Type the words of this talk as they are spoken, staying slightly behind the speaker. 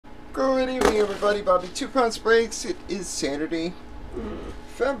Good evening, everybody. Bobby 2 Pounds Breaks. It is Saturday,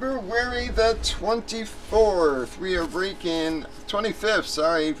 February the 24th. We are breaking 25th.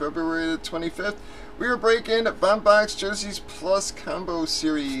 Sorry, February the 25th. We are breaking Bomb Box Jerseys Plus Combo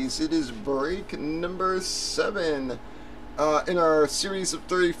Series. It is break number 7 in our series of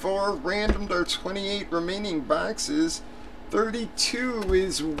 34. Randomed our 28 remaining boxes. 32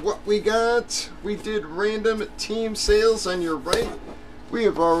 is what we got. We did random team sales on your right. We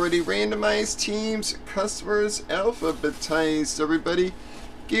have already randomized teams, customers, alphabetized everybody.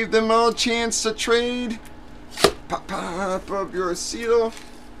 Gave them all a chance to trade. Pop up your seal.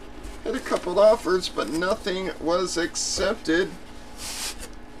 Had a couple offers, but nothing was accepted.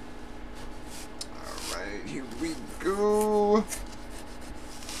 Alright, here we go.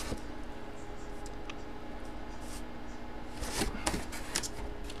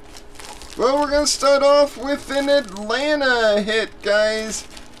 Well, we're going to start off with an Atlanta hit, guys.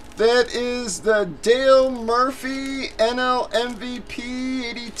 That is the Dale Murphy NL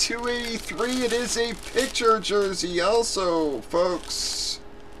MVP 82-83. It is a picture jersey also, folks.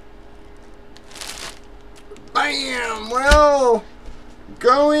 Bam! Well,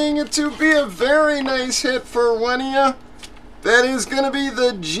 going to be a very nice hit for one of you. That is going to be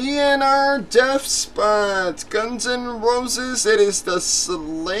the GNR Def Spot. Guns N' Roses. It is the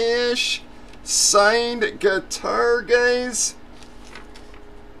Slash signed guitar, guys.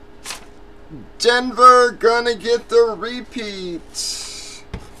 Denver gonna get the repeat. So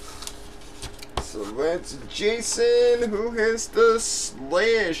that's Jason who has the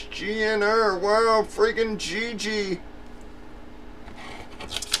Slash GNR. Wow, freaking GG.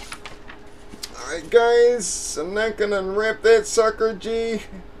 Alright guys, I'm not gonna unwrap that sucker, G.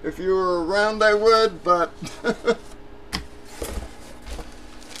 If you were around I would, but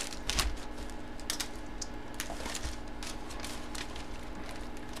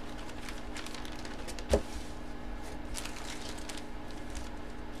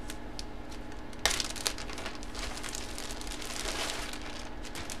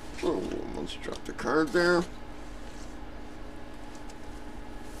oh, almost dropped the card there.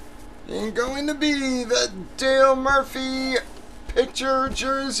 And going to be the Dale Murphy picture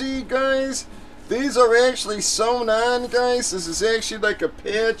jersey, guys. These are actually sewn on, guys. This is actually like a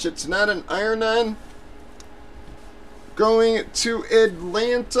patch. It's not an iron-on. Going to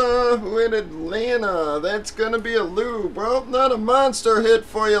Atlanta. Who in Atlanta? That's going to be a Lube. Well, not a monster hit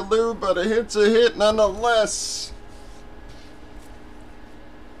for you, Lube, but a hit's a hit nonetheless.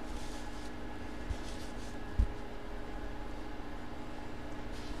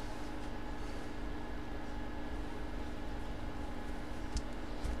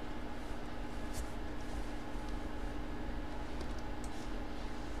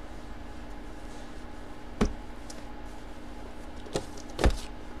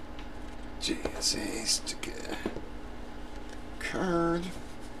 JSA sticker card.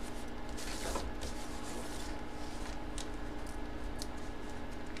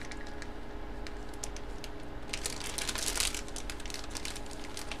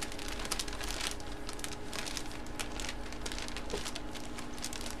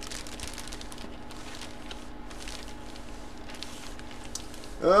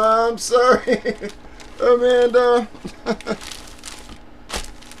 I'm sorry, Amanda.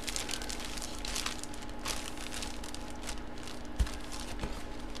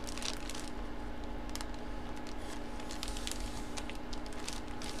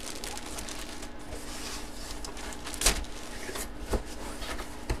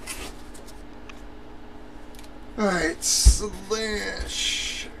 Alright,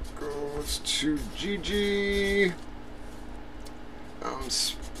 Slash goes to GG.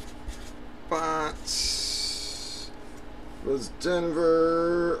 Spots was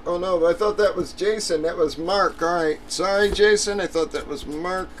Denver. Oh no, I thought that was Jason. That was Mark. Alright, sorry Jason. I thought that was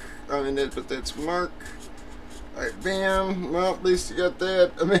Mark. I mean, but that's Mark. Alright, bam. Well, at least you got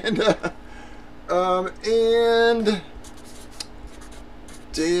that, Amanda. And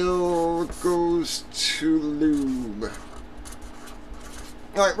Dale goes to Lube.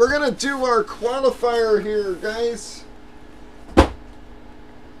 Alright, we're going to do our qualifier here, guys. Alright,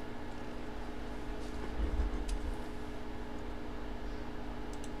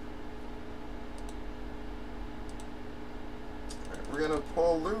 we're going to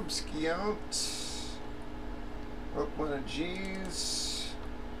pull Lubski out. Up one of G's.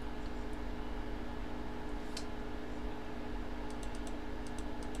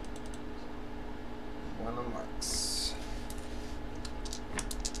 One of Mark's.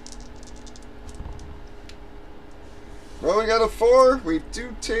 Well, we got a 4. We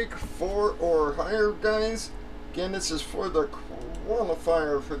do take 4 or higher, guys. Again, this is for the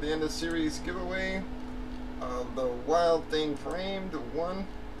qualifier for the end of series giveaway of the Wild Thing framed. 1,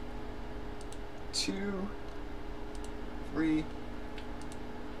 2, 3,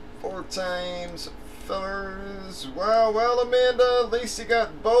 4 times, fillers. Wow, well, Amanda, at least you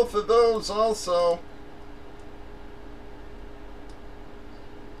got both of those also.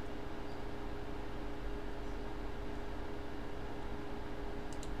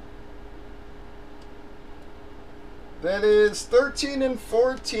 That is 13 and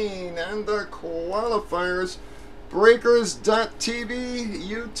 14 and the qualifiers. Breakers.tv,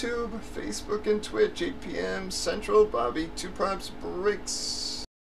 YouTube, Facebook, and Twitch, 8 p.m. Central. Bobby, 2 Props Breaks.